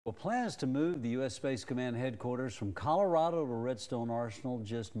Well, plans to move the U.S. Space Command headquarters from Colorado to Redstone Arsenal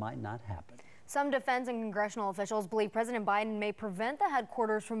just might not happen. Some defense and congressional officials believe President Biden may prevent the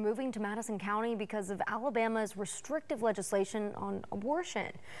headquarters from moving to Madison County because of Alabama's restrictive legislation on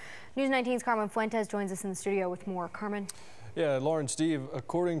abortion. News 19's Carmen Fuentes joins us in the studio with more. Carmen. Yeah, Lauren, Steve,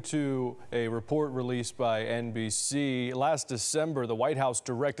 according to a report released by NBC, last December, the White House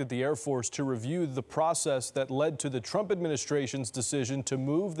directed the Air Force to review the process that led to the Trump administration's decision to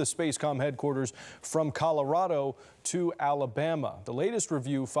move the Spacecom headquarters from Colorado to Alabama. The latest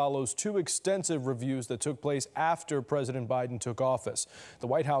review follows two extensive reviews that took place after President Biden took office. The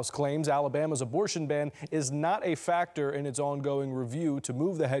White House claims Alabama's abortion ban is not a factor in its ongoing review to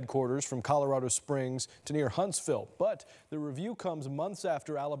move the headquarters from Colorado Springs to near Huntsville. But the review comes months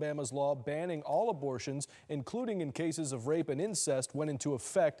after Alabama's law banning all abortions, including in cases of rape and incest, went into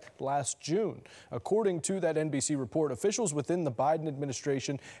effect last June. According to that NBC report, officials within the Biden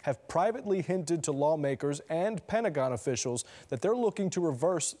administration have privately hinted to lawmakers and Pentagon officials that they're looking to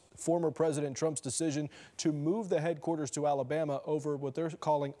reverse former President Trump's decision to move the headquarters to Alabama over what they're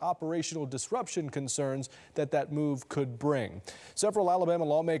calling operational disruption concerns that move could bring. Several Alabama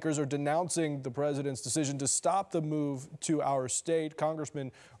lawmakers are denouncing the president's decision to stop the move to our state.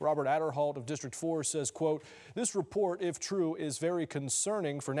 Congressman Robert Halt of District 4 says, quote, "This report, if true, is very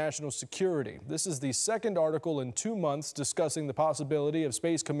concerning for national security. This is the second article in 2 months discussing the possibility of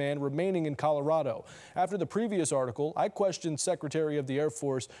Space Command remaining in Colorado. After the previous article, I questioned Secretary of the Air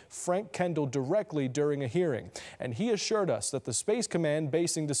Force Frank Kendall directly during a hearing, and he assured us that the Space Command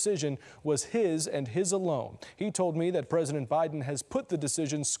basing decision was his and his alone. He told me that President Biden has put the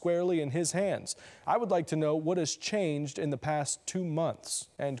decision squarely in his hands. I would like to know what has changed in the past 2 months."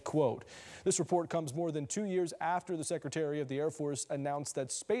 End quote. This report comes more than 2 years after the Secretary of the Air Force announced that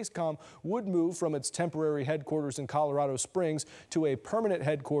Spacecom would move from its temporary headquarters in Colorado Springs to a permanent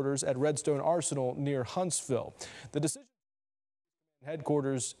headquarters at Redstone Arsenal near Huntsville. The decision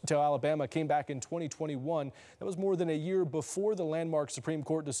headquarters to Alabama came back in 2021. That was more than a year before the landmark Supreme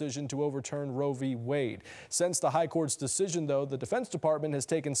Court decision to overturn Roe v. Wade. Since the High Court's decision, though, the Defense Department has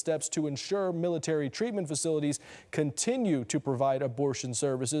taken steps to ensure military treatment facilities continue to provide abortion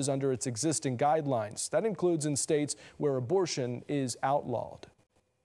services under its existing guidelines. That includes in states where abortion is outlawed.